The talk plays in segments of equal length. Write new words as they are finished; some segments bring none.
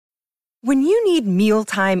When you need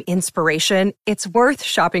mealtime inspiration, it's worth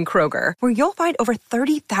shopping Kroger, where you'll find over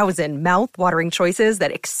 30,000 mouth-watering choices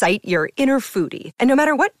that excite your inner foodie. And no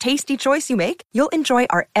matter what tasty choice you make, you'll enjoy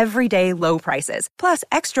our everyday low prices, plus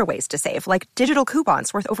extra ways to save, like digital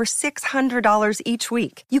coupons worth over $600 each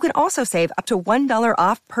week. You can also save up to $1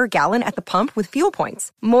 off per gallon at the pump with fuel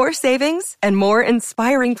points. More savings and more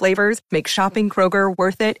inspiring flavors make shopping Kroger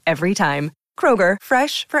worth it every time. Kroger,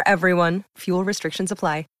 fresh for everyone. Fuel restrictions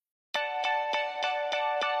apply.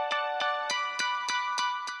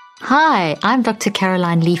 Hi, I'm Dr.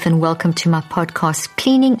 Caroline Leaf and welcome to my podcast,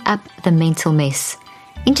 Cleaning Up the Mental Mess.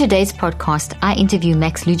 In today's podcast, I interview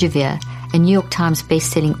Max Lugavere, a New York Times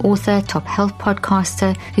bestselling author, top health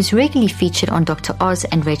podcaster, who's regularly featured on Dr. Oz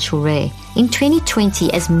and Rachel Ray. In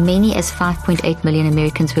 2020, as many as 5.8 million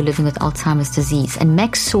Americans were living with Alzheimer's disease, and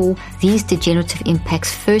Max saw these degenerative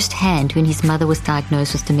impacts firsthand when his mother was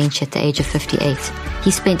diagnosed with dementia at the age of 58.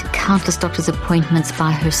 He spent countless doctor's appointments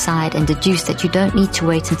by her side and deduced that you don't need to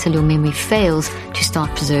wait until your memory fails to start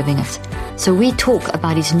preserving it. So we talk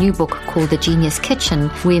about his new book called The Genius Kitchen,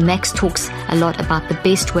 where Max talks a lot about the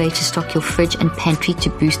best way to stock your fridge and pantry to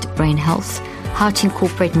boost brain health, how to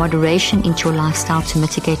incorporate moderation into your lifestyle to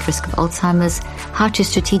mitigate risk of Alzheimer's, how to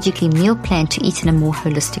strategically meal plan to eat in a more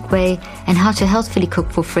holistic way, and how to healthfully cook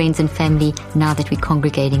for friends and family now that we're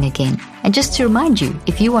congregating again. And just to remind you,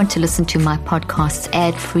 if you want to listen to my podcasts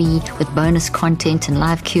ad-free with bonus content and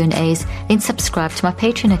live Q&As, then subscribe to my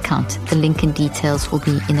Patreon account. The link and details will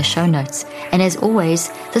be in the show notes. And as always,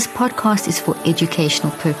 this podcast is for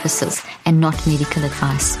educational purposes and not medical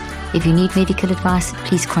advice. If you need medical advice,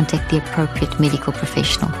 please contact the appropriate medical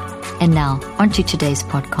professional. And now, on to today's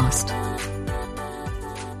podcast.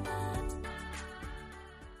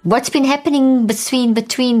 What's been happening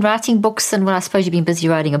between writing books and, well, I suppose you've been busy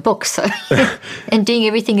writing a book, so and doing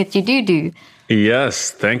everything that you do. Yes,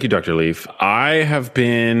 thank you, Dr. Leaf. I have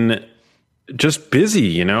been just busy,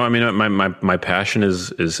 you know. I mean, my passion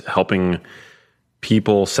is helping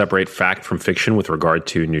people separate fact from fiction with regard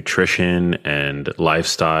to nutrition and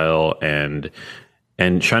lifestyle and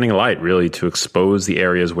shining a light really to expose the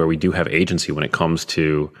areas where we do have agency when it comes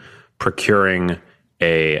to procuring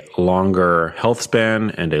a longer health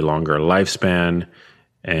span and a longer lifespan.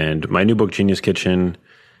 And my new book, Genius Kitchen,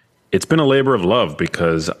 it's been a labor of love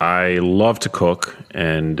because I love to cook.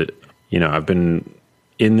 And, you know, I've been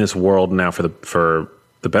in this world now for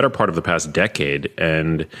the better part of the past decade.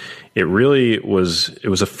 And it was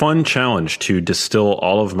a fun challenge to distill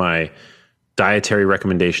all of my dietary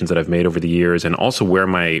recommendations that I've made over the years and also where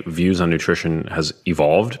my views on nutrition has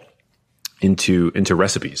evolved into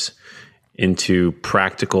recipes, into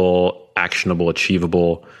practical, actionable,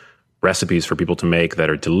 achievable recipes for people to make that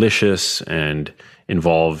are delicious and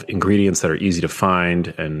involve ingredients that are easy to find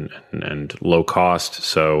and low cost.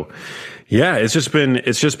 So yeah, it's been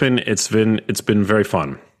very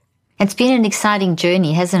fun. It's been an exciting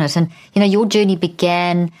journey, hasn't it? And you know, your journey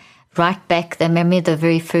began right back. I remember the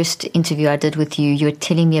very first interview I did with you. You were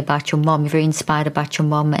telling me about your mom. You're very inspired about your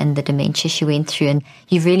mom and the dementia she went through, and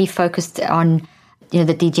you really focused on, you know,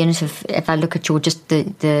 the degenerative. If I look at your just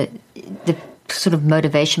the sort of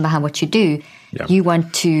motivation behind what you do, yeah. You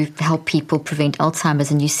want to help people prevent Alzheimer's,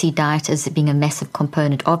 and you see diet as being a massive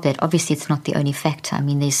component of that. Obviously, it's not the only factor. I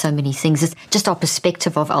mean, there's so many things. It's just our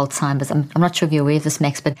perspective of Alzheimer's. I'm not sure if you're aware of this,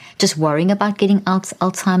 Max, but just worrying about getting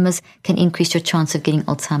Alzheimer's can increase your chance of getting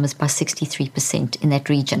Alzheimer's by 63% in that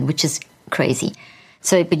region, which is crazy.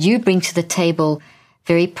 So, but you bring to the table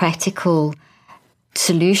very practical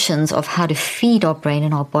solutions of how to feed our brain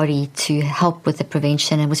and our body to help with the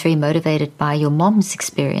prevention, and was very motivated by your mom's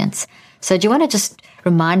experience. So do you want to just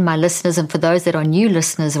remind my listeners, and for those that are new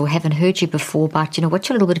listeners or haven't heard you before, about, you know,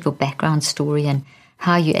 what's a little bit of your background story and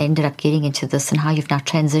how you ended up getting into this and how you've now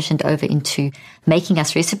transitioned over into making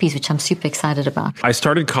us recipes, which I'm super excited about. I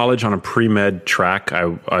started college on a pre-med track. I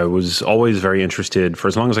was always very interested, for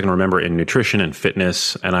as long as I can remember, in nutrition and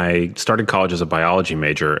fitness. And I started college as a biology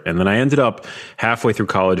major. And then I ended up halfway through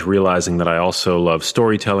college realizing that I also love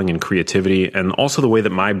storytelling and creativity, and also the way that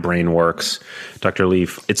my brain works, Dr.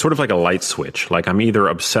 Leaf. It's sort of like a light switch. Like, I'm either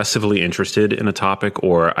obsessively interested in a topic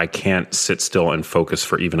or I can't sit still and focus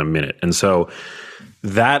for even a minute. And so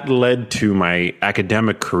that led to my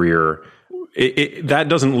academic career. That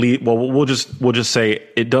doesn't lead, well, we'll just say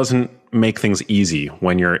it doesn't make things easy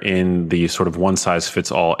when you're in the sort of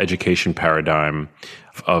one-size-fits-all education paradigm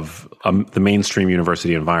of the mainstream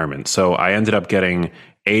university environment. So I ended up getting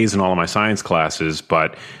A's in all of my science classes,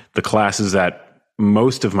 but the classes that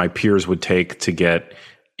most of my peers would take to get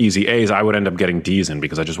easy A's, I would end up getting D's in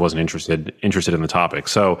because I just wasn't interested in the topic.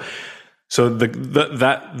 So So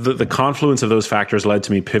the confluence of those factors led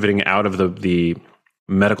to me pivoting out of the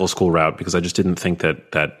medical school route because I just didn't think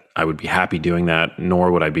that I would be happy doing that,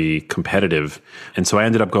 nor would I be competitive. And so I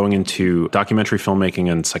ended up going into documentary filmmaking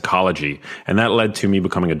and psychology, and that led to me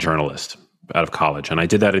becoming a journalist out of college. And I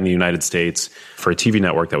did that in the United States for a TV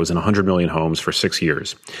network that was in 100 million homes for 6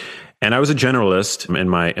 years. And I was a generalist in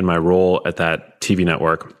my role at that TV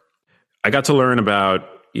network. I got to learn about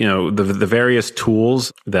the various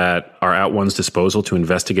tools that are at one's disposal to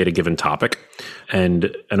investigate a given topic.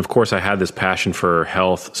 And of course, I had this passion for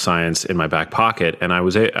health science in my back pocket. And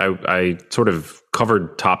I sort of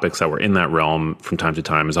covered topics that were in that realm from time to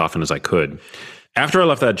time as often as I could. After I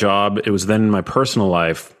left that job, it was then in my personal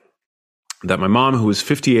life that my mom, who was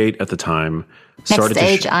 58 at the time, started That's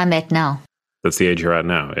the age I'm at now. That's the age you're at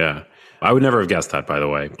now, yeah. I would never have guessed that, by the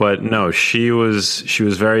way. But no, she was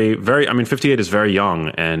very, very, 58 is very young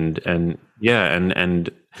and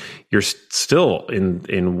you're still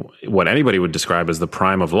in what anybody would describe as the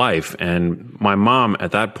prime of life. And my mom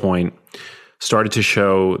at that point started to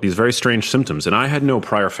show these very strange symptoms. And I had no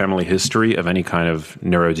prior family history of any kind of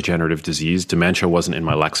neurodegenerative disease. Dementia wasn't in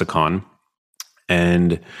my lexicon.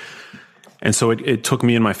 And so it took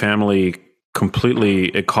me and my family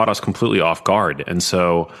it caught us completely off guard. And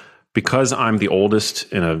so because I'm the oldest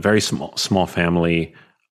in a very small family,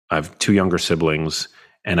 I have 2 younger siblings,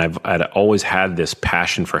 and I'd always had this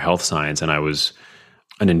passion for health science, and I was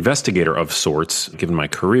an investigator of sorts, given my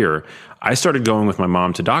career. I started going with my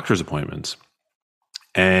mom to doctor's appointments.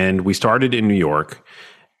 And we started in New York,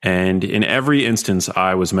 and in every instance,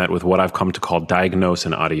 I was met with what I've come to call diagnose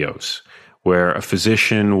and adios, where a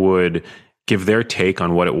physician would give their take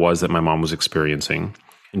on what it was that my mom was experiencing.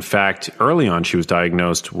 In fact, early on, she was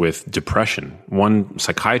diagnosed with depression. One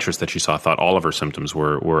psychiatrist that she saw thought all of her symptoms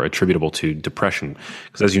were attributable to depression.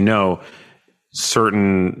 Because as you know,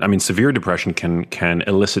 severe depression can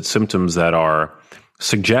elicit symptoms that are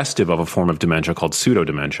suggestive of a form of dementia called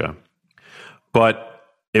pseudodementia. But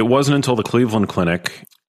it wasn't until the Cleveland Clinic,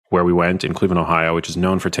 where we went in Cleveland, Ohio, which is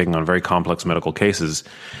known for taking on very complex medical cases,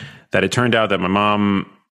 that it turned out that my mom,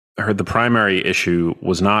 the primary issue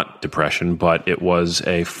was not depression, but it was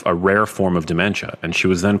a rare form of dementia. And she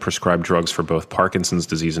was then prescribed drugs for both Parkinson's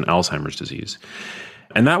disease and Alzheimer's disease.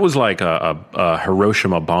 And that was like a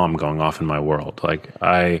Hiroshima bomb going off in my world.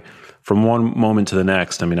 From one moment to the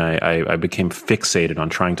next, I became fixated on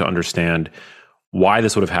trying to understand why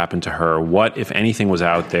this would have happened to her, what, if anything, was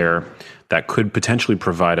out there that could potentially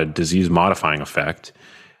provide a disease-modifying effect.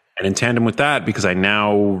 And in tandem with that, because I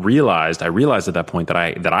realized at that point that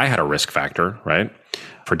I had a risk factor, right,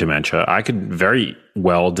 for dementia, I could very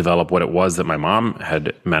well develop what it was that my mom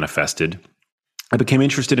had manifested. I became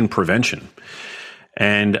interested in prevention.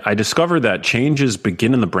 And I discovered that changes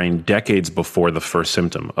begin in the brain decades before the first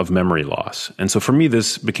symptom of memory loss. And so for me,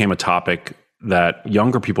 this became a topic that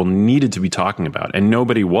younger people needed to be talking about, and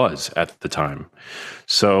nobody was at the time.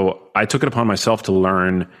 So I took it upon myself to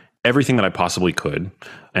learn everything that I possibly could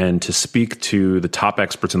and to speak to the top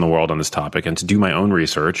experts in the world on this topic and to do my own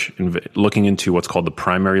research, looking into what's called the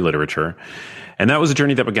primary literature. And that was a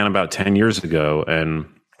journey that began about 10 years ago and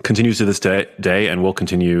continues to this day and will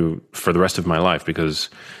continue for the rest of my life,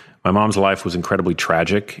 because my mom's life was incredibly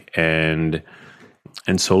tragic. And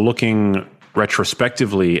so looking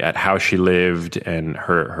retrospectively at how she lived and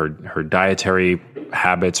her dietary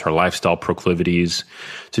habits, her lifestyle proclivities,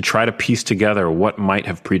 to try to piece together what might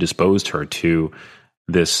have predisposed her to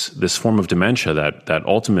this form of dementia that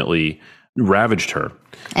ultimately ravaged her.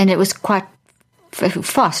 And it was quite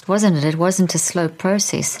fast, wasn't it? It wasn't a slow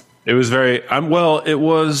process. It was very,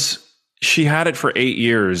 she had it for 8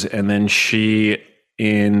 years, and then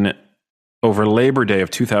over Labor Day of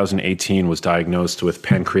 2018 was diagnosed with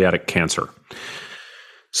pancreatic cancer.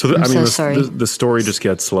 So, the story just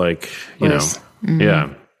gets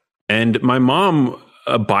yeah. And my mom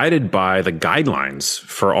abided by the guidelines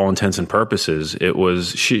for all intents and purposes. It was,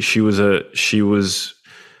 she was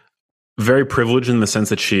very privileged in the sense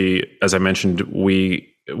that as I mentioned,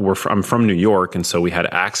 I'm from New York, and so we had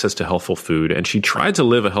access to healthful food, and she tried to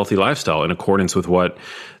live a healthy lifestyle in accordance with what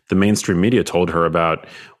the mainstream media told her about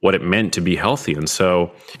what it meant to be healthy. And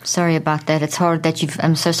so, sorry about that. It's hard that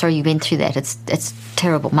I'm so sorry you went through that. It's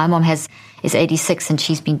terrible. My mom is 86, and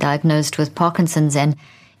she's been diagnosed with Parkinson's, and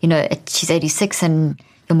she's 86 and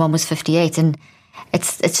your mom was 58, and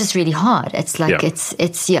it's just really hard. It's like,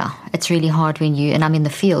 it's really hard when and I'm in the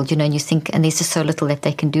field, and you think, and there's just so little that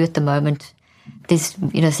they can do at the moment. There's,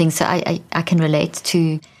 things, so I can relate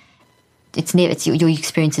to, your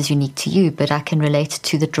experience is unique to you, but I can relate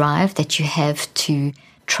to the drive that you have to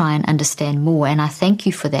try and understand more. And I thank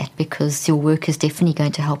you for that, because your work is definitely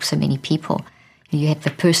going to help so many people. You have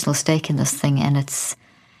the personal stake in this thing, and it's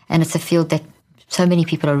a field that so many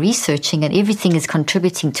people are researching, and everything is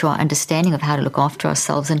contributing to our understanding of how to look after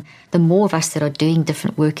ourselves. And the more of us that are doing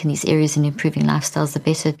different work in these areas and improving lifestyles,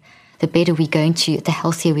 the better we're going to, the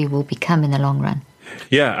healthier we will become in the long run.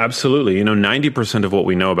 Yeah, absolutely. 90% of what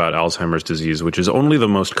we know about Alzheimer's disease, which is only the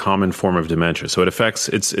most common form of dementia. So it affects,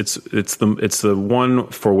 it's the one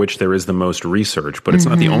for which there is the most research, but it's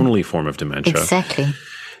not the only form of dementia. Exactly.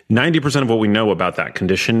 90% of what we know about that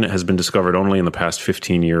condition has been discovered only in the past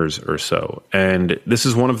 15 years or so. And this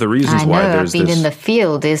is one of the reasons why there's I've been in the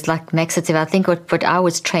field. There's like Max said, I think what I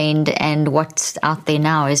was trained and what's out there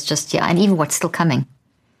now is just, and even what's still coming.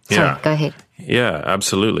 Sorry, go ahead. Yeah,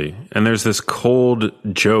 absolutely. And there's this cold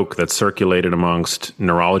joke that's circulated amongst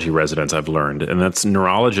neurology residents, I've learned, and that's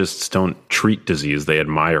neurologists don't treat disease, they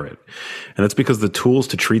admire it. And that's because the tools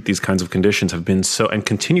to treat these kinds of conditions have been so, and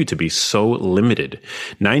continue to be so limited.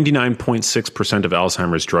 99.6% of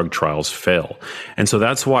Alzheimer's drug trials fail. And so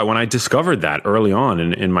that's why when I discovered that early on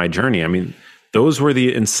in my journey, I mean, those were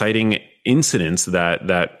the inciting incidents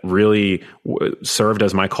that really served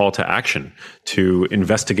as my call to action to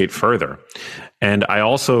investigate further. And I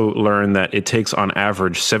also learned that it takes on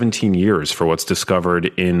average 17 years for what's discovered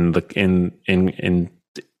in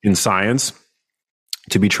science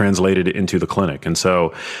to be translated into the clinic. And so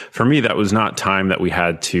for me, that was not time that we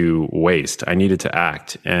had to waste. I needed to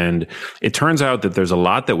act. And it turns out that there's a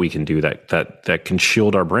lot that we can do that can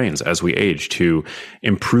shield our brains as we age to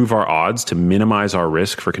improve our odds, to minimize our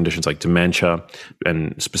risk for conditions like dementia,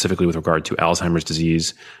 and specifically with regard to Alzheimer's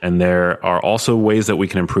disease. And there are also ways that we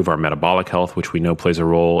can improve our metabolic health, which we know plays a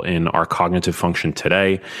role in our cognitive function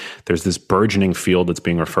today. There's this burgeoning field that's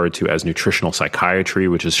being referred to as nutritional psychiatry,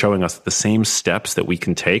 which is showing us the same steps that we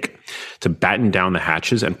can take to batten down the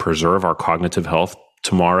hatches and preserve our cognitive health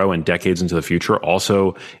tomorrow and decades into the future,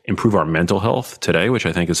 also improve our mental health today, which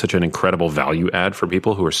I think is such an incredible value add for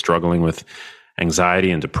people who are struggling with anxiety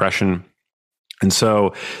and depression. And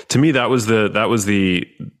so to me, that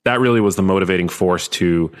really was the motivating force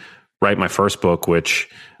to write my first book, which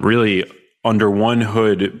really under one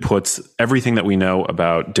hood puts everything that we know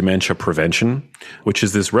about dementia prevention, which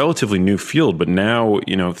is this relatively new field. But now,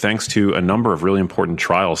 thanks to a number of really important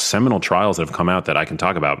trials, seminal trials that have come out that I can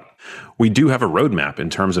talk about, we do have a roadmap in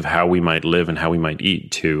terms of how we might live and how we might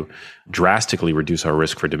eat to drastically reduce our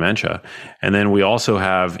risk for dementia. And then we also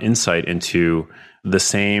have insight into the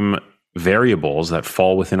same variables that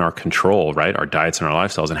fall within our control, right? Our diets and our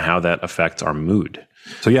lifestyles, and how that affects our mood.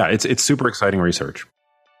 So yeah, it's super exciting research.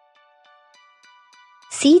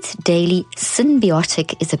 Seeds Daily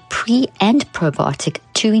Synbiotic is a pre- and probiotic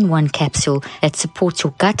 2-in-1 capsule that supports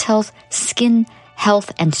your gut health, skin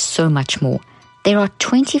health, and so much more. There are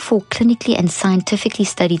 24 clinically and scientifically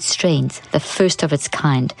studied strains, the first of its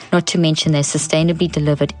kind, not to mention they're sustainably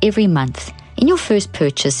delivered every month. In your first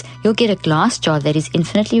purchase, you'll get a glass jar that is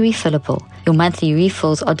infinitely refillable. Your monthly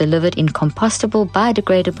refills are delivered in compostable,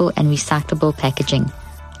 biodegradable, and recyclable packaging.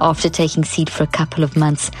 After taking Seed for a couple of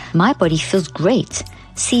months, my body feels great.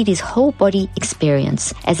 Seed is whole body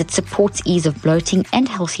experience, as it supports ease of bloating and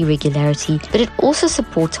healthy regularity, but it also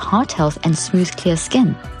supports heart health and smooth, clear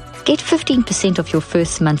skin. Get 15% of your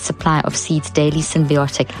first month's supply of Seed's Daily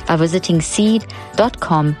Synbiotic by visiting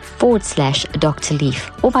seed.com/Dr.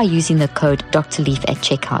 Leaf or by using the code Dr. Leaf at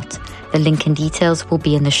checkout. The link and details will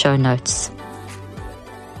be in the show notes.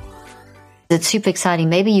 It's super exciting.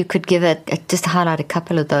 Maybe you could give just highlight a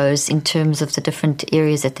couple of those in terms of the different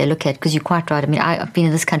areas that they look at, because you're quite right. I mean, I've been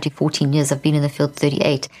in this country 14 years. I've been in the field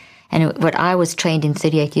 38. And what I was trained in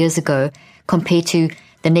 38 years ago compared to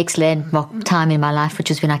the next landmark time in my life, which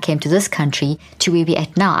was when I came to this country, to where we're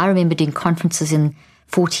at now. I remember doing conferences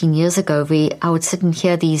 14 years ago where I would sit and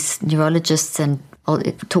hear these neurologists and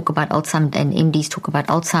talk about Alzheimer's, and MDs talk about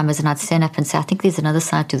Alzheimer's, and I'd stand up and say, I think there's another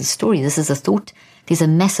side to the story. This is a thought. There's a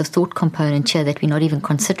massive thought component here that we're not even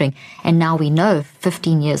considering. And now we know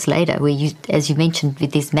 15 years later, as you mentioned,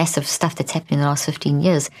 with this massive stuff that's happened in the last 15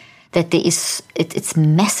 years, that it's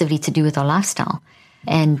massively to do with our lifestyle.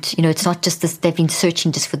 And, it's not just this, they've been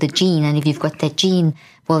searching just for the gene. And if you've got that gene,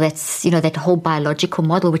 well, that's, that whole biological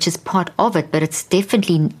model, which is part of it, but it's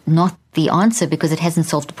definitely not the answer because it hasn't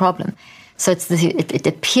solved the problem. So it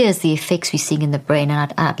appears the effects we're seeing in the brain,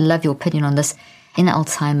 and I'd love your opinion on this, in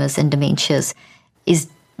Alzheimer's and dementias, is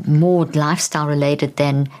more lifestyle related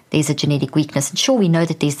than there's a genetic weakness. And sure, we know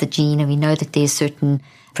that there's the gene and we know that there's certain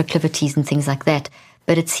proclivities and things like that,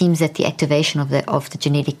 but it seems that the activation of the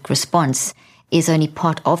genetic response is only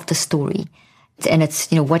part of the story. And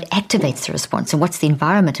it's, what activates the response and what's the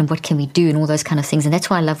environment and what can we do and all those kind of things. And that's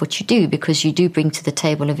why I love what you do, because you do bring to the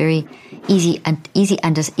table a very easily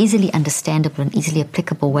understandable and easily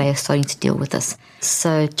applicable way of starting to deal with this.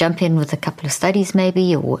 So jump in with a couple of studies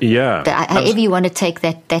maybe, or however you want to take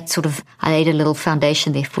that sort of, I laid a little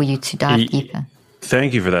foundation there for you to dive deeper.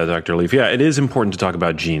 Thank you for that, Dr. Leaf. Yeah, it is important to talk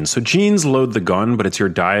about genes. So genes load the gun, but it's your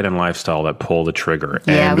diet and lifestyle that pull the trigger.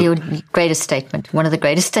 Greatest statement. One of the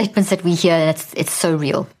greatest statements that we hear, and it's so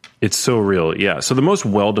real. It's so real, yeah. So the most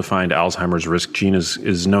well-defined Alzheimer's risk gene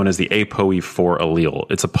is known as the ApoE4 allele.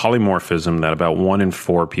 It's a polymorphism that about 1 in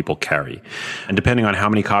 4 people carry. And depending on how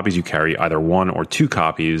many copies you carry, either 1 or 2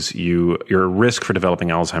 copies, your risk for developing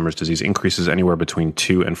Alzheimer's disease increases anywhere between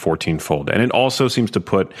 2 and 14-fold. And it also seems to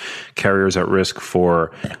put carriers at risk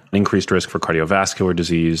for an increased risk for cardiovascular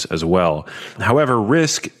disease as well. However,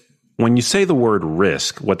 when you say the word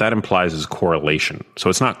risk, what that implies is correlation.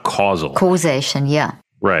 So it's not causal. Causation, yeah.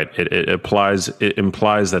 Right. It implies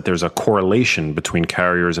that there's a correlation between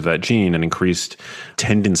carriers of that gene and increased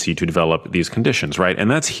tendency to develop these conditions, right?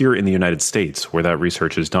 And that's here in the United States where that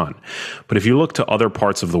research is done. But if you look to other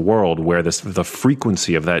parts of the world where the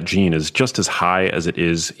frequency of that gene is just as high as it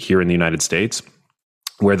is here in the United States,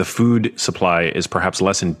 where the food supply is perhaps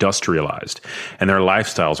less industrialized and their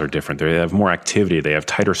lifestyles are different. They have more activity. They have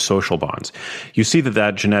tighter social bonds. You see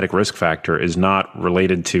that genetic risk factor is not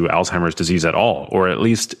related to Alzheimer's disease at all, or at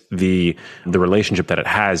least the relationship that it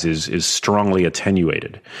has is strongly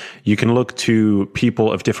attenuated. You can look to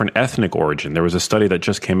people of different ethnic origin. There was a study that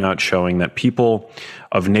just came out showing that people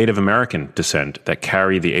of Native American descent that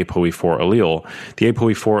carry the ApoE4 allele, the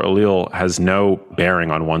ApoE4 allele has no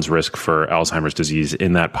bearing on one's risk for Alzheimer's disease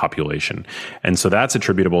in that population. And so that's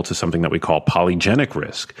attributable to something that we call polygenic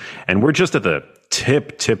risk. And we're just at the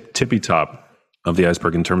tippy top of the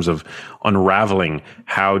iceberg in terms of unraveling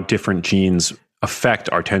how different genes affect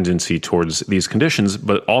our tendency towards these conditions.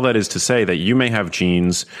 But all that is to say that you may have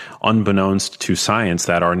genes unbeknownst to science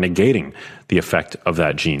that are negating the effect of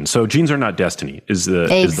that gene. So genes are not destiny is the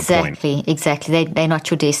point. Exactly. They're not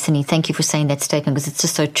your destiny. Thank you for saying that statement, because it's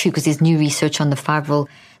just so true, because there's new research on the fibril,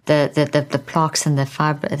 the plaques and the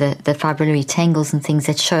fibrillary tangles and things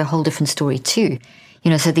that show a whole different story too.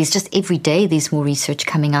 So there's just every day there's more research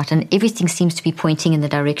coming out, and everything seems to be pointing in the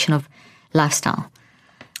direction of lifestyle.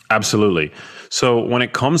 Absolutely. So when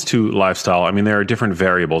it comes to lifestyle, I mean, there are different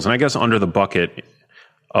variables. And I guess under the bucket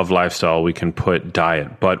of lifestyle, we can put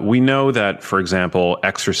diet. But we know that, for example,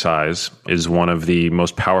 exercise is one of the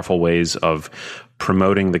most powerful ways of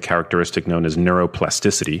promoting the characteristic known as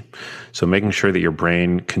neuroplasticity. So making sure that your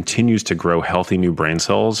brain continues to grow healthy new brain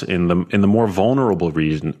cells in the more vulnerable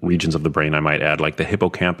regions of the brain, I might add, like the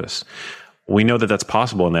hippocampus. We know that that's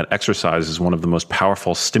possible, and that exercise is one of the most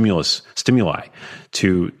powerful stimuli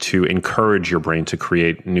to encourage your brain to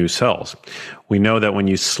create new cells. We know that when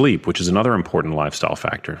you sleep, which is another important lifestyle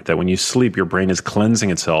factor, that when you sleep, your brain is cleansing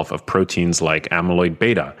itself of proteins like amyloid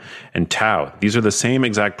beta and tau. These are the same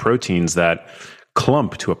exact proteins that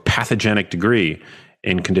clump to a pathogenic degree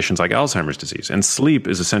in conditions like Alzheimer's disease. And sleep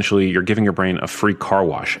is essentially you're giving your brain a free car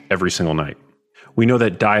wash every single night. We know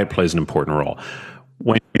that diet plays an important role.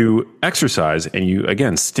 When you exercise and you,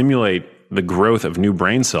 again, stimulate the growth of new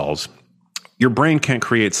brain cells, your brain can't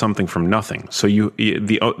create something from nothing. So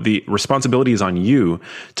the responsibility is on you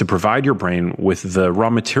to provide your brain with the raw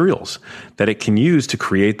materials that it can use to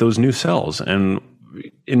create those new cells. And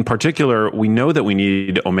in particular, we know that we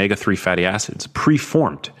need omega-3 fatty acids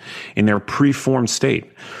in their preformed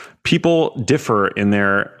state. People differ in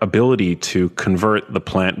their ability to convert the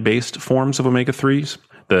plant-based forms of omega-3s.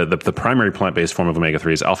 The primary plant-based form of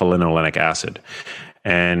omega-3 is alpha-linolenic acid.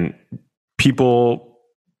 And people,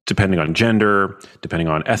 depending on gender, depending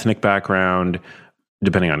on ethnic background,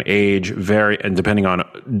 depending on age, and depending on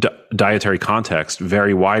dietary context,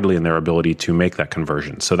 vary widely in their ability to make that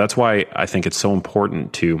conversion. So that's why I think it's so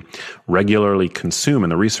important to regularly consume,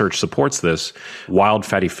 and the research supports this, wild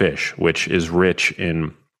fatty fish, which is rich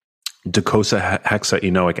in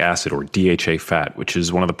docosahexaenoic acid, or DHA fat, which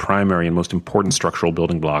is one of the primary and most important structural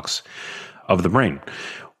building blocks of the brain.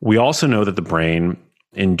 We also know that the brain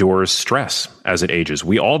endures stress as it ages.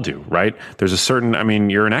 We all do, right? There's a certain,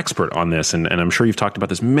 you're an expert on this, and I'm sure you've talked about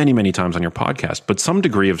this many, many times on your podcast, but some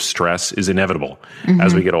degree of stress is inevitable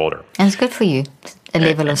as we get older. And it's good for you, a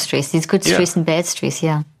level of stress. There's good stress and bad stress,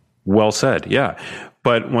 yeah. Well said, yeah.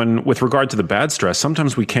 But with regard to the bad stress,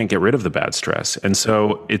 sometimes we can't get rid of the bad stress. And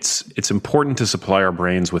so it's important to supply our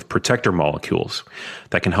brains with protector molecules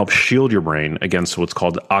that can help shield your brain against what's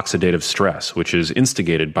called oxidative stress, which is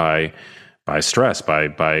instigated by stress,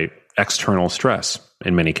 by external stress.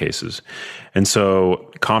 in many cases. And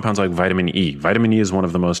so compounds like vitamin E. Vitamin E is one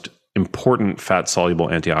of the most important fat-soluble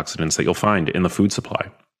antioxidants that you'll find in the food supply.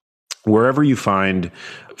 Wherever you find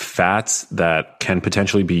fats that can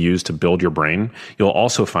potentially be used to build your brain, you'll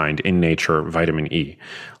also find in nature vitamin E.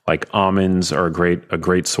 Like almonds are a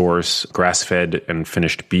great source. Grass-fed and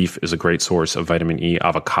finished beef is a great source of vitamin E.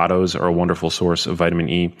 Avocados are a wonderful source of vitamin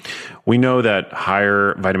E. We know that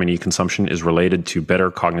higher vitamin E consumption is related to better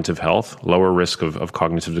cognitive health, lower risk of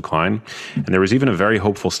cognitive decline. And there was even a very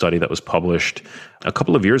hopeful study that was published a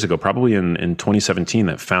couple of years ago, probably in 2017,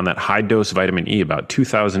 that found that high-dose vitamin E, about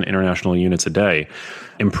 2,000 international units a day,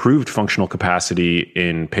 improved functional capacity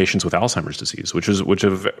in patients with Alzheimer's disease, which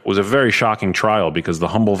was a very shocking trial, because the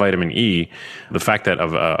humble vitamin E, the fact that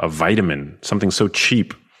a vitamin, something so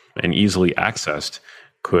cheap and easily accessed,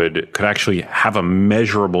 could actually have a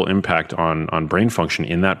measurable impact on brain function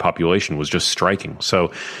in that population was just striking.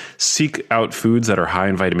 So seek out foods that are high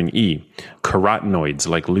in vitamin E, carotenoids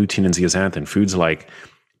like lutein and zeaxanthin, foods like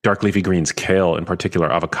dark leafy greens, kale in particular,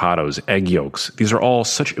 avocados, egg yolks. These are all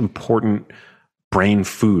such important brain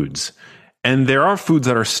foods. And there are foods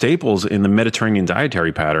that are staples in the Mediterranean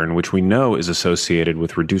dietary pattern, which we know is associated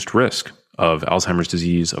with reduced risk of Alzheimer's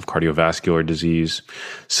disease, of cardiovascular disease.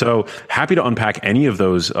 So happy to unpack any of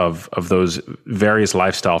those various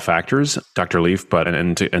lifestyle factors, Dr. Leaf,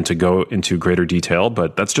 and to go into greater detail.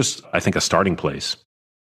 But that's just, I think, a starting place.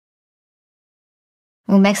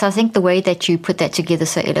 Well, Max, I think the way that you put that together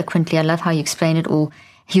so eloquently, I love how you explain it all.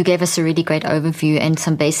 You gave us a really great overview and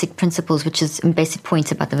some basic principles, which is basic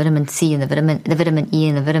points about the vitamin C and the vitamin E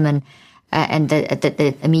and the vitamin and the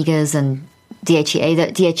omegas and DHEA.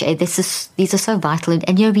 The DHA. These are so vital,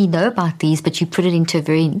 and we know about these, but you put it into a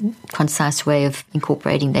very concise way of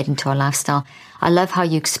incorporating that into our lifestyle. I love how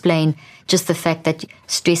you explain just the fact that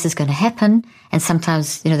stress is going to happen, and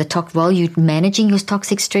sometimes while you're managing your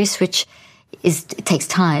toxic stress, which it takes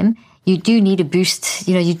time. You do need a boost,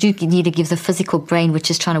 you do need to give the physical brain, which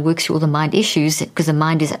is trying to work through all the mind issues, because the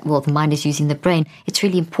mind is using the brain. It's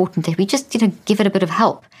really important that we just, give it a bit of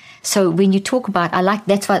help. So when you talk about,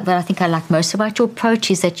 that's what I think I like most about your approach,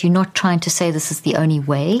 is that you're not trying to say this is the only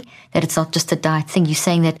way, that it's not just a diet thing. You're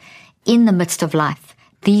saying that in the midst of life,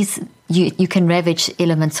 you can ravage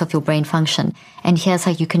elements of your brain function. And here's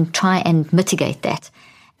how you can try and mitigate that.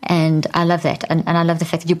 And I love that. And I love the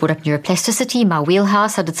fact that you brought up neuroplasticity, my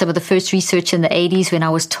wheelhouse. I did some of the first research in the 80s when I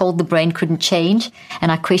was told the brain couldn't change.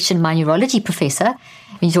 And I questioned my neurology professor.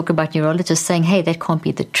 When you talk about neurologists saying, hey, that can't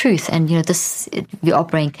be the truth. And, our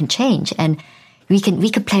brain can change. And we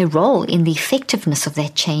can play a role in the effectiveness of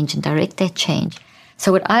that change and direct that change.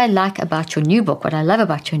 So what I like about your new book, what I love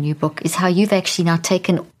about your new book, is how you've actually now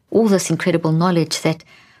taken all this incredible knowledge that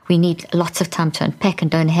we need lots of time to unpack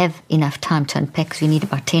and don't have enough time to unpack, because we need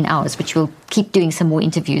about 10 hours, which we'll keep doing some more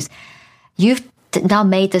interviews. You've now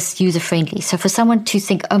made this user-friendly. So for someone to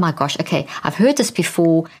think, oh my gosh, okay, I've heard this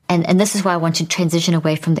before, and this is why I want to transition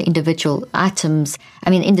away from the individual items.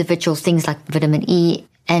 Individual things like vitamin E,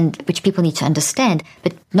 and which people need to understand.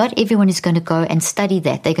 But not everyone is going to go and study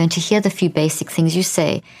that. They're going to hear the few basic things you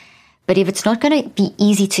say. But if it's not going to be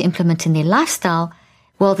easy to implement in their lifestyle,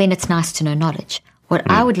 well, then it's nice to know knowledge. What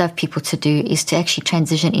I would love people to do is to actually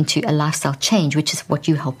transition into a lifestyle change, which is what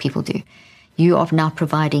you help people do. You are now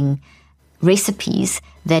providing recipes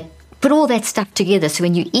that put all that stuff together. So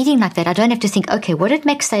when you're eating like that, I don't have to think, okay, what did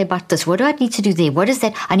Max say about this? What do I need to do there? What is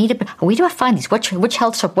that? Where do I find this? Which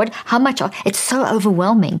health shop? How much? It's so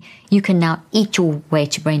overwhelming. You can now eat your way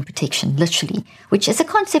to brain protection, literally, which is a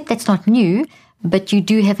concept that's not new, but you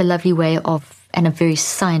do have a lovely way of, and a very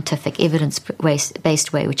scientific,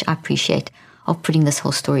 evidence-based way, which I appreciate, of putting this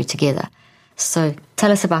whole story together. So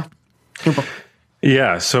tell us about your book.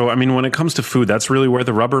 Yeah. So, when it comes to food, that's really where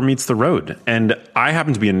the rubber meets the road. And I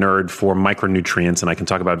happen to be a nerd for micronutrients, and I can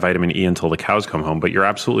talk about vitamin E until the cows come home, but you're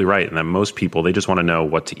absolutely right. And that most people, they just want to know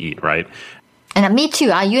what to eat, right? And me too.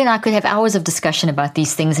 You and I could have hours of discussion about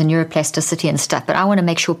these things and neuroplasticity and stuff, but I want to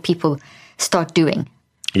make sure people start doing.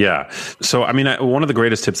 Yeah. So, one of the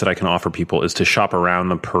greatest tips that I can offer people is to shop around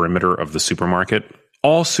the perimeter of the supermarket.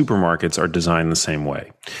 All supermarkets are designed the same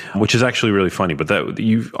way, which is actually really funny. But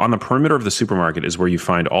on the perimeter of the supermarket is where you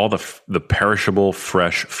find all the perishable,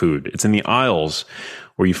 fresh food. It's in the aisles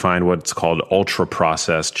where you find what's called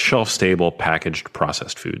ultra-processed, shelf-stable, packaged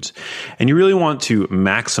processed foods. And you really want to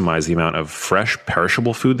maximize the amount of fresh,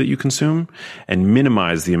 perishable food that you consume and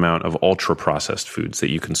minimize the amount of ultra-processed foods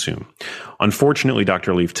that you consume. Unfortunately,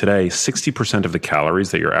 Dr. Leaf, today, 60% of the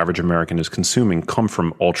calories that your average American is consuming come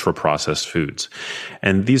from ultra-processed foods.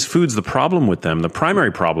 And these foods, the problem with them, the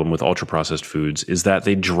primary problem with ultra-processed foods is that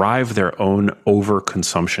they drive their own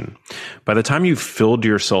overconsumption. By the time you've filled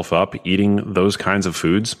yourself up eating those kinds of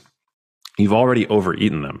foods, you've already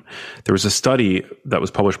overeaten them. There was a study that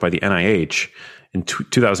was published by the NIH in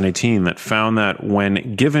 2018 that found that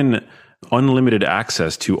when given unlimited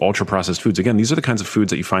access to ultra-processed foods, again, these are the kinds of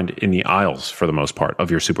foods that you find in the aisles for the most part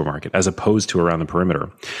of your supermarket, as opposed to around the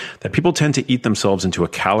perimeter, that people tend to eat themselves into a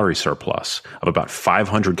calorie surplus of about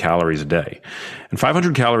 500 calories a day. And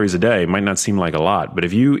 500 calories a day might not seem like a lot, but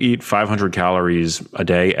if you eat 500 calories a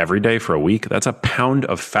day every day for a week, that's a pound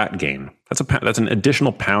of fat gain. That's an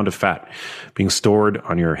additional pound of fat being stored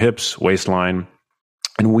on your hips, waistline.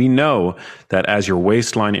 And we know that as your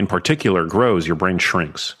waistline in particular grows, your brain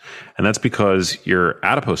shrinks. And that's because your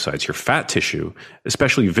adipocytes, your fat tissue,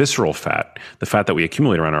 especially visceral fat, the fat that we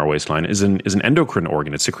accumulate around our waistline, is an endocrine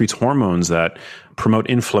organ. It secretes hormones that promote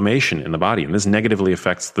inflammation in the body. And this negatively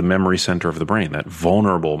affects the memory center of the brain, that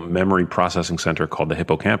vulnerable memory processing center called the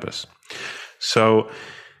hippocampus. So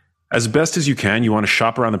as best as you can, you want to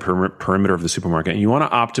shop around the perimeter of the supermarket, and you want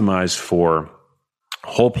to optimize for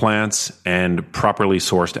whole plants and properly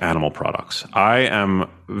sourced animal products. I am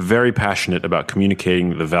very passionate about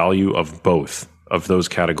communicating the value of both of those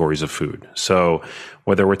categories of food. So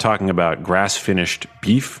whether we're talking about grass-finished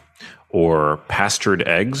beef or pastured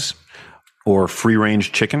eggs or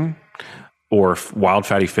free-range chicken or wild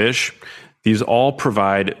fatty fish, these all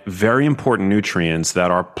provide very important nutrients that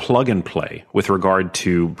are plug and play with regard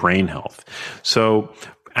to brain health. So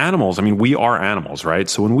animals, I mean, we are animals, right?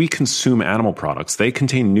 So when we consume animal products, they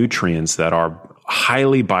contain nutrients that are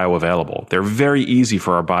highly bioavailable. They're very easy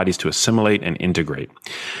for our bodies to assimilate and integrate.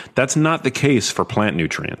 That's not the case for plant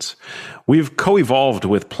nutrients. We've co-evolved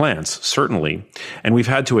with plants, certainly, and we've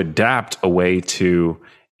had to adapt a way to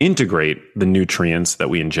integrate the nutrients that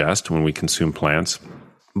we ingest when we consume plants.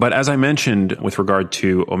 But as I mentioned with regard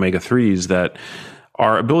to omega-3s, that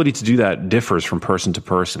our ability to do that differs from person to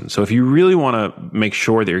person. So if you really want to make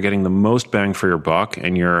sure that you're getting the most bang for your buck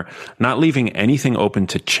and you're not leaving anything open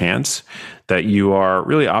to chance, that you are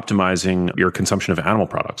really optimizing your consumption of animal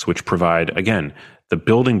products, which provide, again, the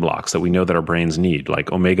building blocks that we know that our brains need,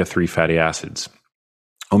 like omega-3 fatty acids.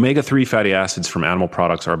 Omega-3 fatty acids from animal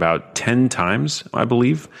products are about 10 times, I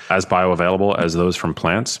believe, as bioavailable as those from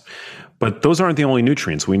plants. But those aren't the only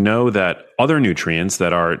nutrients. We know that other nutrients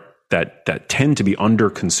that tend to be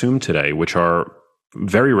under-consumed today, which are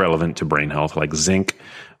very relevant to brain health, like zinc,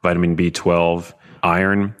 vitamin B12,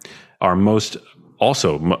 iron, are most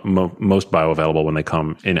bioavailable when they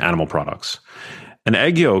come in animal products. An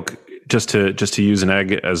egg yolk, just to use an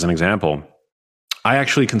egg as an example, I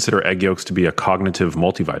actually consider egg yolks to be a cognitive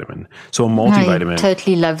multivitamin. So a multivitamin. I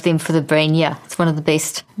totally love them for the brain. Yeah, it's one of the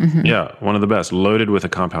best. Mm-hmm. Yeah, one of the best. Loaded with a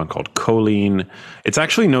compound called choline. It's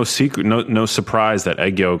actually no secret, no surprise that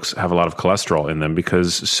egg yolks have a lot of cholesterol in them,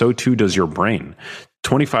 because so too does your brain.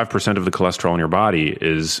 25% of the cholesterol in your body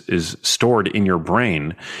is stored in your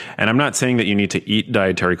brain. And I'm not saying that you need to eat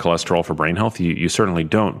dietary cholesterol for brain health. You certainly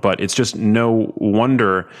don't. But it's just no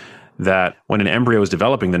wonder that when an embryo is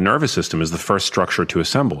developing, the nervous system is the first structure to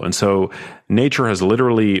assemble. And so nature has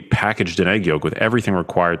literally packaged an egg yolk with everything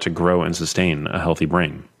required to grow and sustain a healthy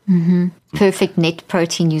brain. Mm-hmm. Perfect net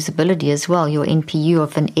protein usability as well. Your NPU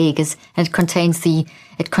of an egg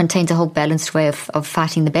it contains a whole balanced way of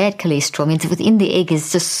fighting the bad cholesterol. I mean, within the egg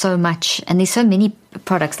is just so much, and there's so many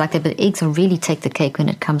products like that, but eggs will really take the cake when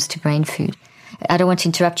it comes to brain food. I don't want to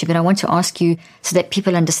interrupt you, but I want to ask you so that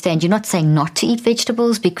people understand. You're not saying not to eat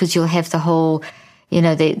vegetables, because you'll have the whole, you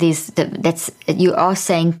are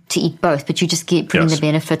saying to eat both, but you just bring the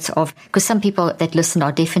benefits of, because some people that listen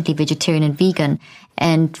are definitely vegetarian and vegan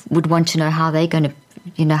and would want to know how they're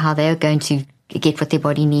going to get what their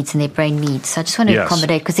body needs and their brain needs. So I just want to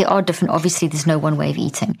accommodate, because there are different, obviously there's no one way of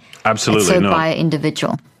eating. Absolutely. It's so by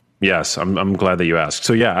individual. Yes, I'm glad that you asked.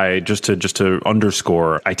 So yeah, I just to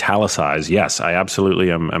underscore, italicize. Yes, I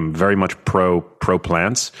absolutely am. I'm very much pro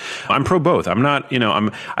plants. I'm pro both. I'm not.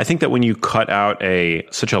 I think that when you cut out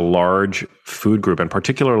such a large food group, and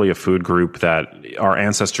particularly a food group that our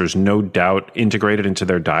ancestors no doubt integrated into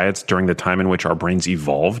their diets during the time in which our brains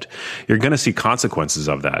evolved, you're going to see consequences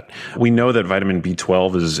of that. We know that vitamin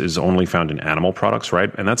B12 is only found in animal products,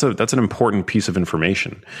 right? And that's an important piece of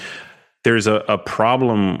information. There's a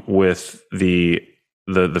problem with the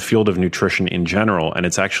the field of nutrition in general, and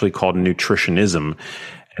it's actually called nutritionism.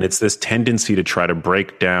 And it's this tendency to try to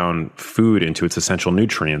break down food into its essential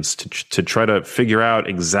nutrients, to try to figure out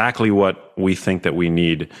exactly what we think that we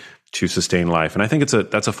need to sustain life. And I think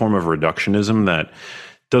that's a form of reductionism that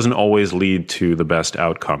doesn't always lead to the best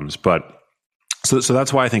outcomes. But so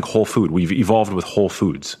that's why I think whole food, we've evolved with whole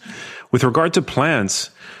foods. With regard to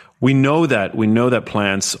plants, we know that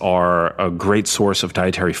plants are a great source of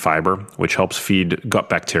dietary fiber, which helps feed gut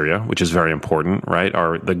bacteria, which is very important, right?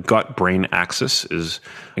 The gut-brain axis is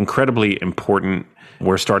incredibly important.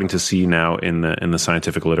 We're starting to see now in the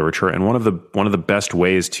scientific literature, and one of the best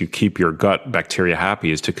ways to keep your gut bacteria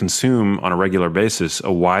happy is to consume on a regular basis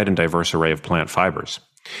a wide and diverse array of plant fibers.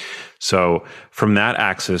 So from that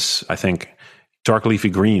axis, I think dark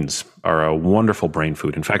leafy greens are a wonderful brain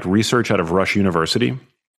food. In fact, research out of Rush University,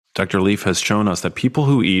 Dr. Leaf has shown us that people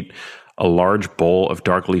who eat a large bowl of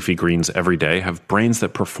dark leafy greens every day have brains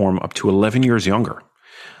that perform up to 11 years younger.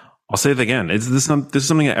 I'll say it again. This is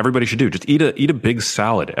something that everybody should do. Just eat a big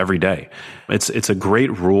salad every day. It's a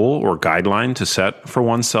great rule or guideline to set for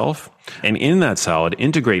oneself. And in that salad,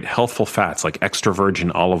 integrate healthful fats like extra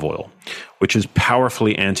virgin olive oil, which is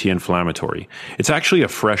powerfully anti-inflammatory. It's actually a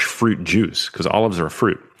fresh fruit juice because olives are a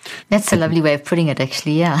fruit. That's a lovely way of putting it,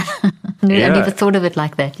 actually, yeah. I never thought of it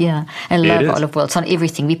like that, yeah. I love olive oil. It's on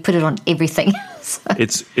everything. We put it on everything. So.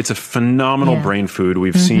 It's a phenomenal brain food.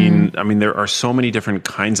 We've seen, there are so many different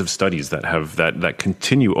kinds of studies that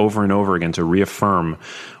continue over and over again to reaffirm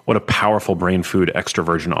what a powerful brain food extra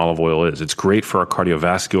virgin olive oil is. It's great for our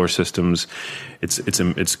cardiovascular systems. It's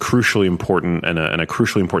crucially important and a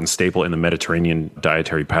crucially important staple in the Mediterranean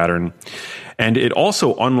dietary pattern. And it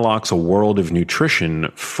also unlocks a world of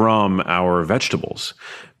nutrition from our vegetables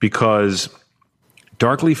because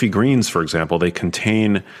dark leafy greens, for example, they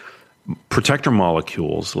contain protector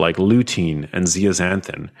molecules like lutein and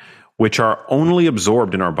zeaxanthin, which are only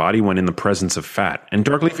absorbed in our body when in the presence of fat. And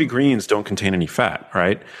dark leafy greens don't contain any fat,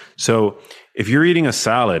 right? So if you're eating a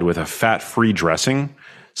salad with a fat-free dressing,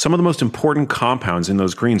 some of the most important compounds in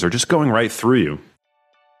those greens are just going right through you.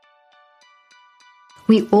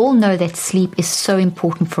 We all know that sleep is so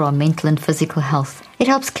important for our mental and physical health. It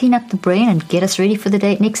helps clean up the brain and get us ready for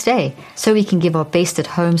the next day, so we can give our best at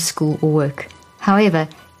home, school, or work. However,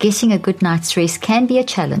 getting a good night's rest can be a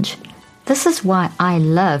challenge. This is why I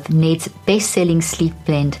love Ned's best-selling sleep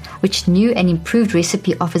blend, which new and improved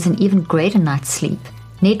recipe offers an even greater night's sleep.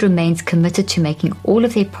 Ned remains committed to making all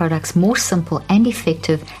of their products more simple and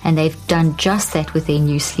effective, and they've done just that with their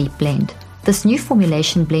new sleep blend. This new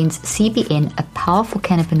formulation blends CBN, a powerful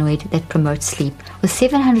cannabinoid that promotes sleep, with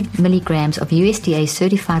 700 milligrams of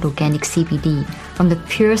USDA-certified organic CBD from the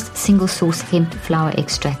purest single-source hemp flower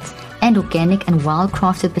extracts and organic and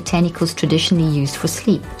wild-crafted botanicals traditionally used for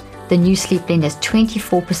sleep. The new sleep blend has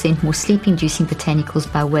 24% more sleep-inducing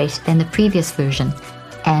botanicals by weight than the previous version.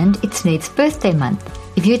 And it's Ned's birthday month.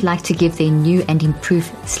 If you'd like to give their new and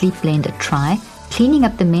improved sleep blend a try, Cleaning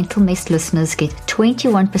Up the Mental Mess listeners get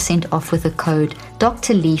 21% off with the code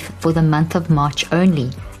Dr. Leaf for the month of March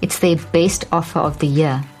only. It's their best offer of the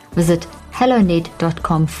year. Visit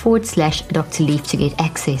helloned.com/Dr. Leaf to get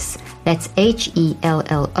access. That's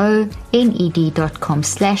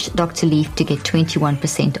HELLONED.com/Dr. Leaf to get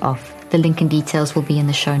 21% off. The link and details will be in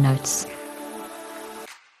the show notes.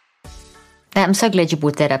 I'm so glad you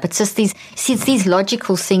brought that up. It's just these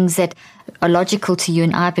logical things that are logical to you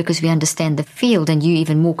and I because we understand the field, and you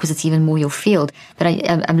even more because it's even more your field. But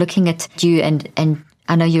I'm looking at you and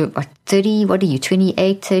I know you're 30, what are you,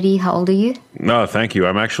 28, 30? How old are you? No, thank you.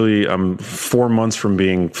 I'm 4 months from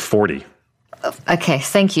being 40. Okay,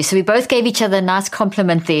 thank you. So we both gave each other a nice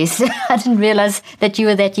compliment there. I didn't realize that you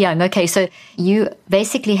were that young. Okay, so you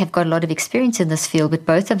basically have got a lot of experience in this field, but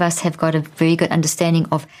both of us have got a very good understanding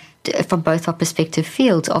of, from both our respective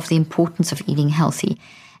fields, of the importance of eating healthy.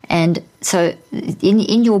 And so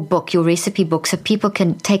in your book, your recipe book, so people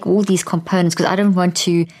can take all these components, because I don't want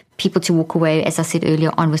people to walk away, as I said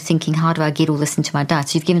earlier on, with thinking, how do I get all this into my diet?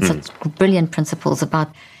 So you've given such brilliant principles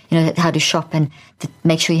about, how to shop and to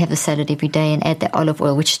make sure you have the salad every day and add the olive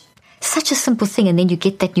oil, which is such a simple thing. And then you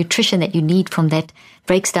get that nutrition that you need from that,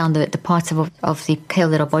 breaks down the parts of the kale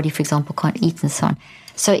that our body, for example, can't eat and so on.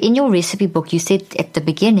 So in your recipe book, you said at the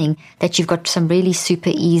beginning that you've got some really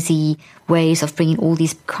super easy ways of bringing all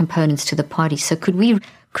these components to the party. So could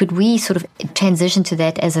we sort of transition to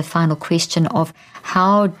that as a final question of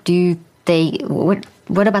how do they,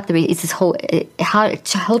 what about is this whole, how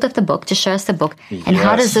to hold up the book, to show us the book, and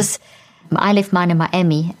yes. I left mine in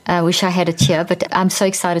Miami. I wish I had it here, but I'm so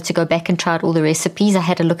excited to go back and try out all the recipes. I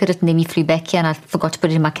had a look at it and then we flew back here and I forgot to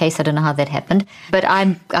put it in my case. I don't know how that happened. But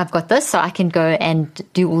I've got this, so I can go and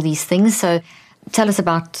do all these things. So tell us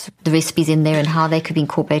about the recipes in there and how they could be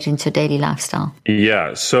incorporated into a daily lifestyle.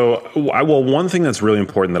 Yeah. So, one thing that's really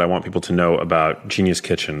important that I want people to know about Genius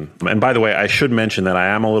Kitchen, and by the way, I should mention that I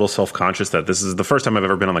am a little self-conscious that this is the first time I've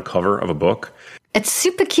ever been on the cover of a book. It's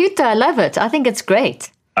super cute though. I love it. I think it's great.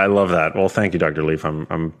 I love that. Well, thank you, Dr. Leaf.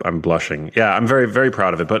 I'm blushing. Yeah, I'm very, very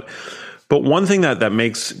proud of it. But one thing that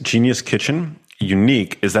makes Genius Kitchen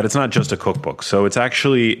unique is that it's not just a cookbook. So it's a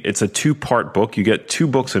 2-part book. You get 2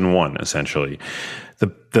 books in one, essentially.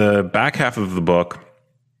 The back half of the book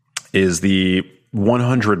is the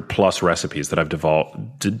 100 plus recipes that I've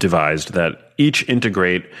devised that each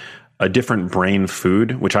integrate a different brain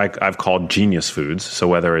food, which I've called genius foods. So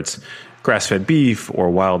whether it's grass-fed beef or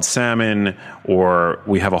wild salmon, or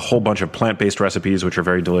we have a whole bunch of plant-based recipes, which are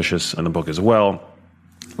very delicious in the book as well.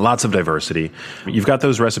 Lots of diversity. You've got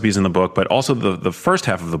those recipes in the book, but also the first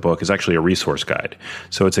half of the book is actually a resource guide.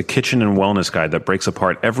 So it's a kitchen and wellness guide that breaks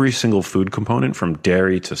apart every single food component, from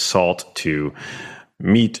dairy to salt to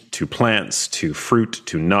meat to plants to fruit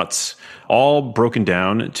to nuts, all broken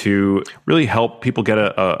down to really help people get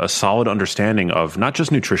a solid understanding of not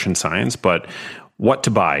just nutrition science, but what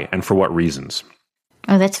to buy and for what reasons.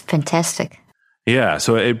 Oh, that's fantastic. Yeah,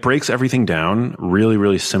 so it breaks everything down really,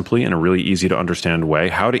 really simply in a really easy to understand way,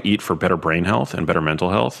 how to eat for better brain health and better mental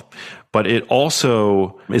health. But it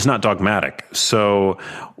also is not dogmatic. So,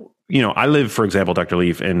 I live, for example, Dr.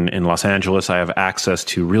 Leaf, in Los Angeles. I have access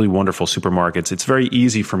to really wonderful supermarkets. It's very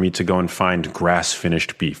easy for me to go and find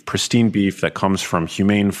grass-finished beef, pristine beef that comes from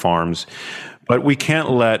humane farms. But we can't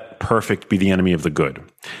let perfect be the enemy of the good.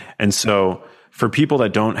 And so for people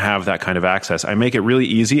that don't have that kind of access, I make it really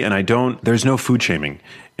easy, and there's no food shaming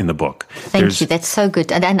in the book. Thank you. That's so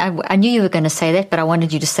good. And I knew you were going to say that, but I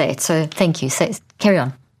wanted you to say it. So thank you. Carry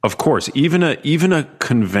on. Of course, even a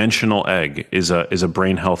conventional egg is a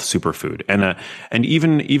brain health superfood, and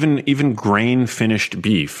even grain finished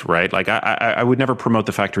beef, right? Like I would never promote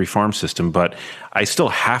the factory farm system, but I still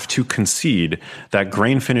have to concede that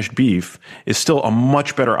grain finished beef is still a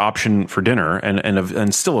much better option for dinner,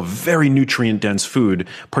 and still a very nutrient dense food,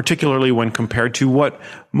 particularly when compared to what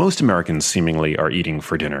most Americans seemingly are eating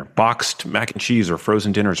for dinner: boxed mac and cheese or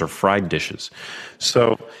frozen dinners or fried dishes.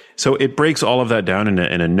 So it breaks all of that down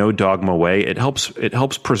in a no dogma way. It helps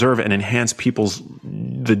preserve and enhance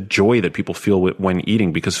the joy that people feel when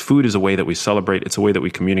eating, because food is a way that we celebrate. It's a way that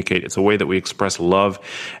we communicate. It's a way that we express love.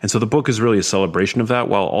 And so the book is really a celebration of that,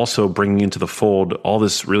 while also bringing into the fold all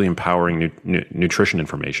this really empowering nutrition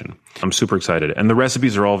information. I'm super excited. And the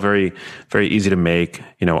recipes are all very, very easy to make.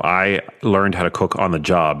 I learned how to cook on the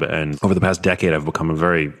job, and over the past decade, I've become a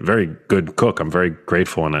very, very good cook. I'm very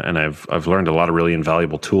grateful, and I've learned a lot of really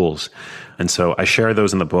invaluable tools. And so I share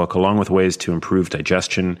those in the book, along with ways to improve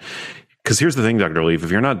digestion. Because here's the thing, Dr. Leaf,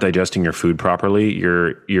 if you're not digesting your food properly,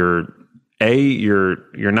 you're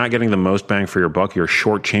not getting the most bang for your buck. You're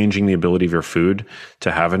shortchanging the ability of your food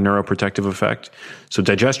to have a neuroprotective effect. So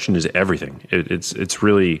digestion is everything. It's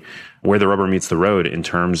really where the rubber meets the road in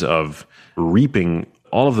terms of reaping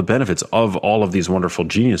all of the benefits of all of these wonderful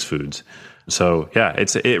genius foods. So yeah,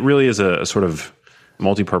 it really is a sort of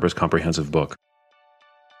multi-purpose, comprehensive book.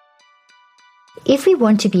 If we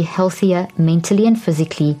want to be healthier mentally and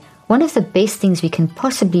physically, one of the best things we can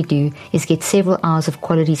possibly do is get several hours of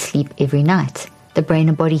quality sleep every night. The brain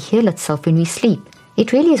and body heal itself when we sleep.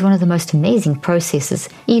 It really is one of the most amazing processes,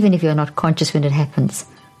 even if you're not conscious when it happens.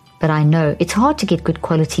 But I know it's hard to get good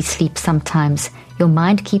quality sleep sometimes. Your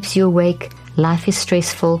mind keeps you awake, life is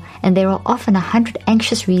stressful, and there are often 100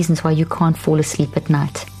 anxious reasons why you can't fall asleep at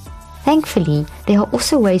night. Thankfully, there are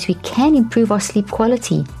also ways we can improve our sleep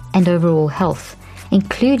quality and overall health,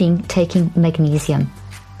 including taking magnesium.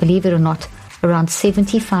 Believe it or not, around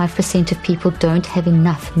 75% of people don't have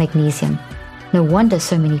enough magnesium. No wonder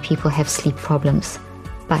so many people have sleep problems.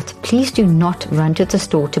 But please do not run to the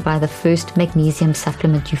store to buy the first magnesium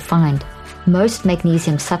supplement you find. Most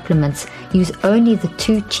magnesium supplements use only the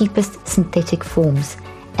 2 cheapest synthetic forms,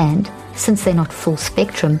 and since they're not full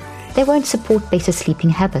spectrum, they won't support better sleeping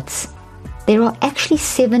habits. There are actually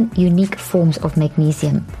 7 unique forms of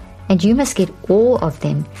magnesium, and you must get all of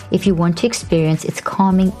them if you want to experience its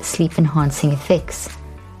calming, sleep-enhancing effects.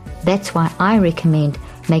 That's why I recommend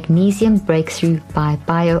Magnesium Breakthrough by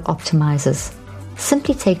BioOptimizers.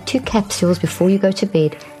 Simply take 2 capsules before you go to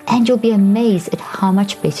bed, and you'll be amazed at how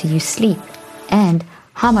much better you sleep and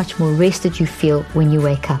how much more rested you feel when you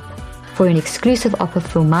wake up. For an exclusive offer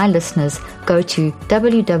for my listeners, go to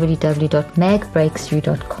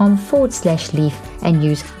www.magbreakthrough.com/leaf and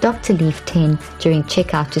use Dr. Leaf 10 during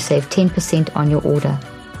checkout to save 10% on your order.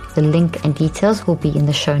 The link and details will be in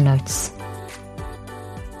the show notes.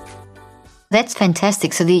 That's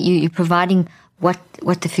fantastic. So you're providing what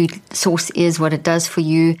the food source is, what it does for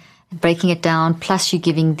you, breaking it down, plus you're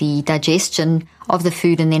giving the digestion of the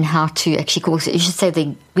food and then how to actually cook. You should say the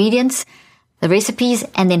ingredients, the recipes,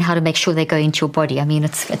 and then how to make sure they go into your body. I mean,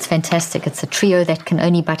 it's fantastic. It's a trio that can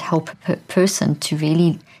only but help a person to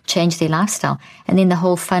really change their lifestyle. And then the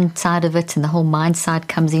whole fun side of it and the whole mind side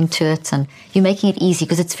comes into it, and you're making it easy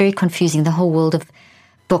because it's very confusing. The whole world of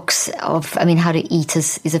books of, how to eat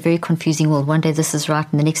is a very confusing world. One day this is right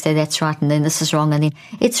and the next day that's right and then this is wrong, and then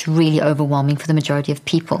it's really overwhelming for the majority of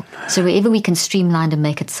people. So wherever we can streamline and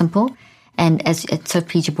make it simple, and as it's so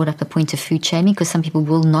pleased you brought up the point of food shaming, because some people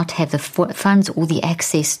will not have the funds or the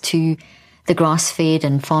access to the grass-fed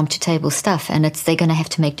and farm-to-table stuff, and they're going to have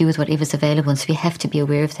to make do with whatever's available, and so we have to be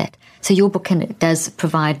aware of that. So your book does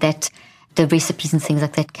provide that, the recipes and things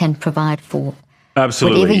like that can provide for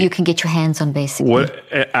absolutely whatever you can get your hands on, basically.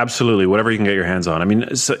 Absolutely, whatever you can get your hands on. I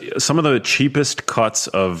mean, some of the cheapest cuts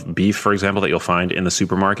of beef, for example, that you'll find in the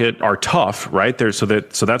supermarket are tough, right? So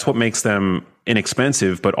that's what makes them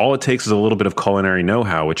inexpensive, but all it takes is a little bit of culinary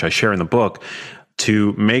know-how, which I share in the book,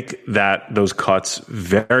 to make those cuts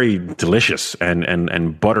very delicious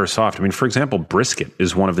and butter soft. I mean, for example, brisket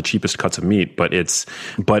is one of the cheapest cuts of meat, but if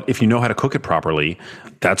you know how to cook it properly,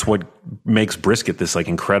 that's what makes brisket this like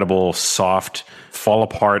incredible, soft, fall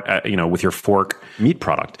apart, with your fork meat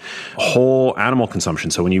product. Whole animal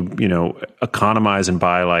consumption. So when you economize and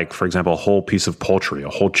buy, like, for example, a whole piece of poultry, a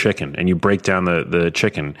whole chicken, and you break down the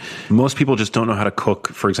chicken, most people just don't know how to cook,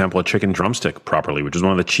 for example, a chicken drumstick properly, which is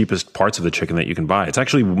one of the cheapest parts of the chicken that you can buy. It's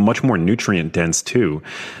actually much more nutrient dense too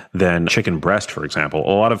than chicken breast, for example.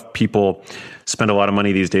 A lot of people spend a lot of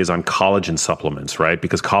money these days on collagen supplements, right?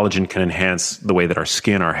 Because collagen can enhance the way that our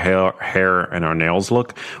skin, our hair, and our nails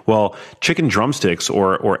look. Well, chicken drumsticks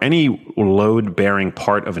or any load-bearing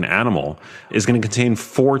part of an animal is going to contain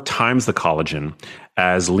 4 times the collagen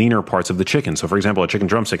as leaner parts of the chicken. So, for example, a chicken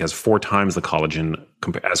drumstick has 4 times the collagen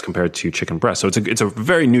as compared to chicken breast. So it's a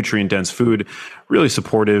very nutrient-dense food, really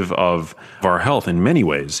supportive of our health in many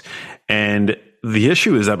ways. And the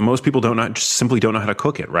issue is that most people simply don't know how to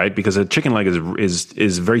cook it, right? Because a chicken leg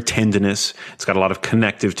is very tendinous. It's got a lot of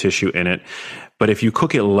connective tissue in it. But if you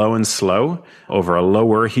cook it low and slow over a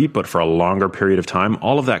lower heat, but for a longer period of time,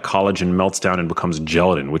 all of that collagen melts down and becomes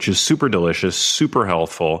gelatin, which is super delicious, super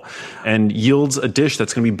healthful, and yields a dish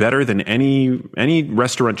that's going to be better than any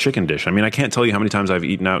restaurant chicken dish. I mean, I can't tell you how many times I've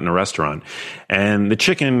eaten out in a restaurant, and the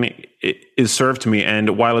chicken is served to me,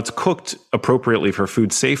 and while it's cooked appropriately for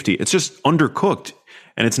food safety, it's just undercooked,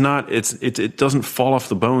 and it doesn't fall off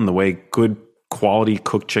the bone the way good quality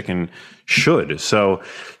cooked chicken should. So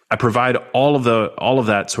I provide all of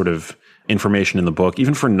that sort of information in the book,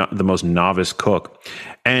 even for the most novice cook.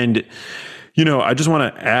 And, I just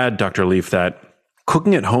want to add, Dr. Leaf, that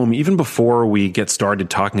cooking at home, even before we get started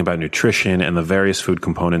talking about nutrition and the various food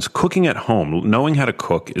components, cooking at home, knowing how to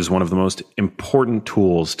cook, is one of the most important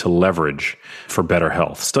tools to leverage for better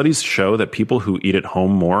health. Studies show that people who eat at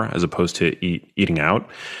home more as opposed to eating out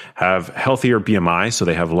have healthier BMI, so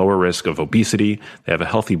they have lower risk of obesity, they have a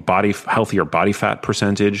healthier body fat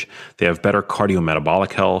percentage, they have better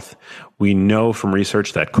cardiometabolic health. We know from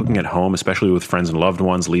research that cooking at home, especially with friends and loved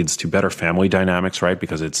ones, leads to better family dynamics, right?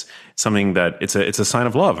 Because it's something that it's a sign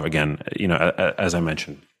of love, again, as I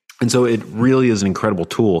mentioned. And so it really is an incredible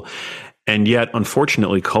tool. And yet,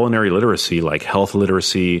 unfortunately, culinary literacy, like health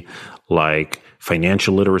literacy, like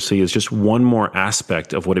financial literacy, is just one more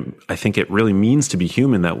aspect of what I think it really means to be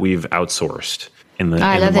human that we've outsourced.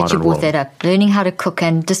 I love that you brought that up. Learning how to cook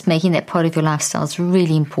and just making that part of your lifestyle is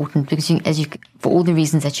really important because for all the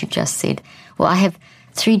reasons that you've just said. Well, I have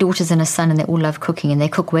 3 daughters and a son, and they all love cooking, and they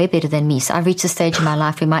cook way better than me. So I've reached a stage in my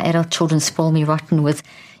life where my adult children spoil me rotten with,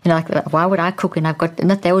 why would I cook when I've got,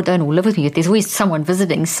 not they don't all live with me, there's always someone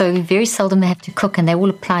visiting. So very seldom they have to cook, and they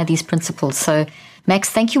all apply these principles. So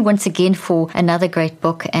Max, thank you once again for another great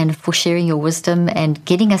book and for sharing your wisdom and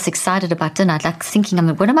getting us excited about dinner. I'd like thinking,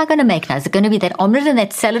 what am I going to make now? Is it going to be that omelette and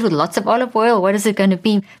that salad with lots of olive oil? What is it going to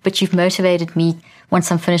be? But you've motivated me,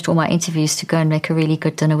 once I'm finished all my interviews, to go and make a really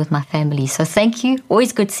good dinner with my family. So thank you.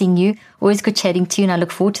 Always good seeing you. Always good chatting to you. And I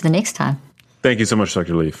look forward to the next time. Thank you so much,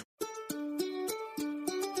 Dr. Leaf.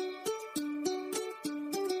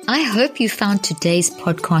 I hope you found today's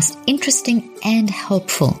podcast interesting and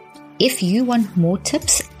helpful. If you want more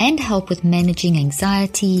tips and help with managing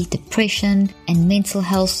anxiety, depression, and mental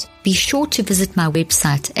health, be sure to visit my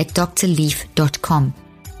website at drleaf.com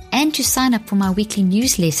and to sign up for my weekly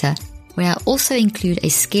newsletter, where I also include a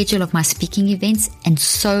schedule of my speaking events and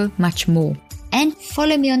so much more. And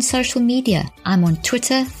follow me on social media. I'm on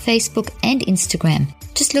Twitter, Facebook, and Instagram.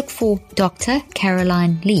 Just look for Dr.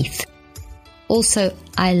 Caroline Leaf. Also,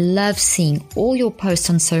 I love seeing all your posts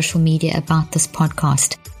on social media about this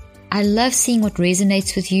podcast. I love seeing what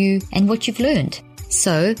resonates with you and what you've learned.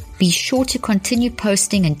 So be sure to continue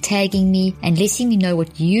posting and tagging me and letting me know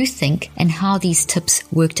what you think and how these tips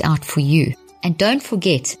worked out for you. And don't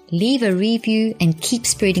forget, leave a review and keep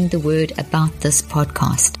spreading the word about this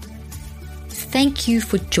podcast. Thank you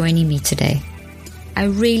for joining me today. I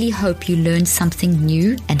really hope you learned something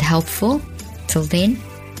new and helpful. Till then,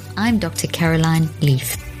 I'm Dr. Caroline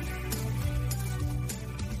Leaf.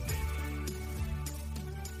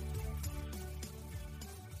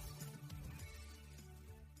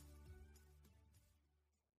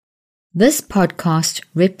 This podcast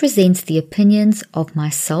represents the opinions of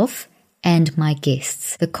myself and my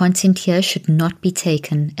guests. The content here should not be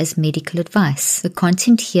taken as medical advice. The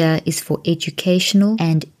content here is for educational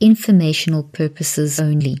and informational purposes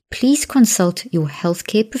only. Please consult your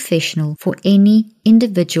healthcare professional for any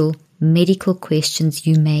individual medical questions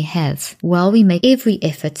you may have. While we make every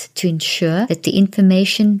effort to ensure that the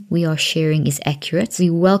information we are sharing is accurate, we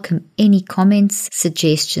welcome any comments,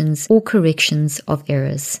 suggestions, or corrections of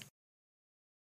errors.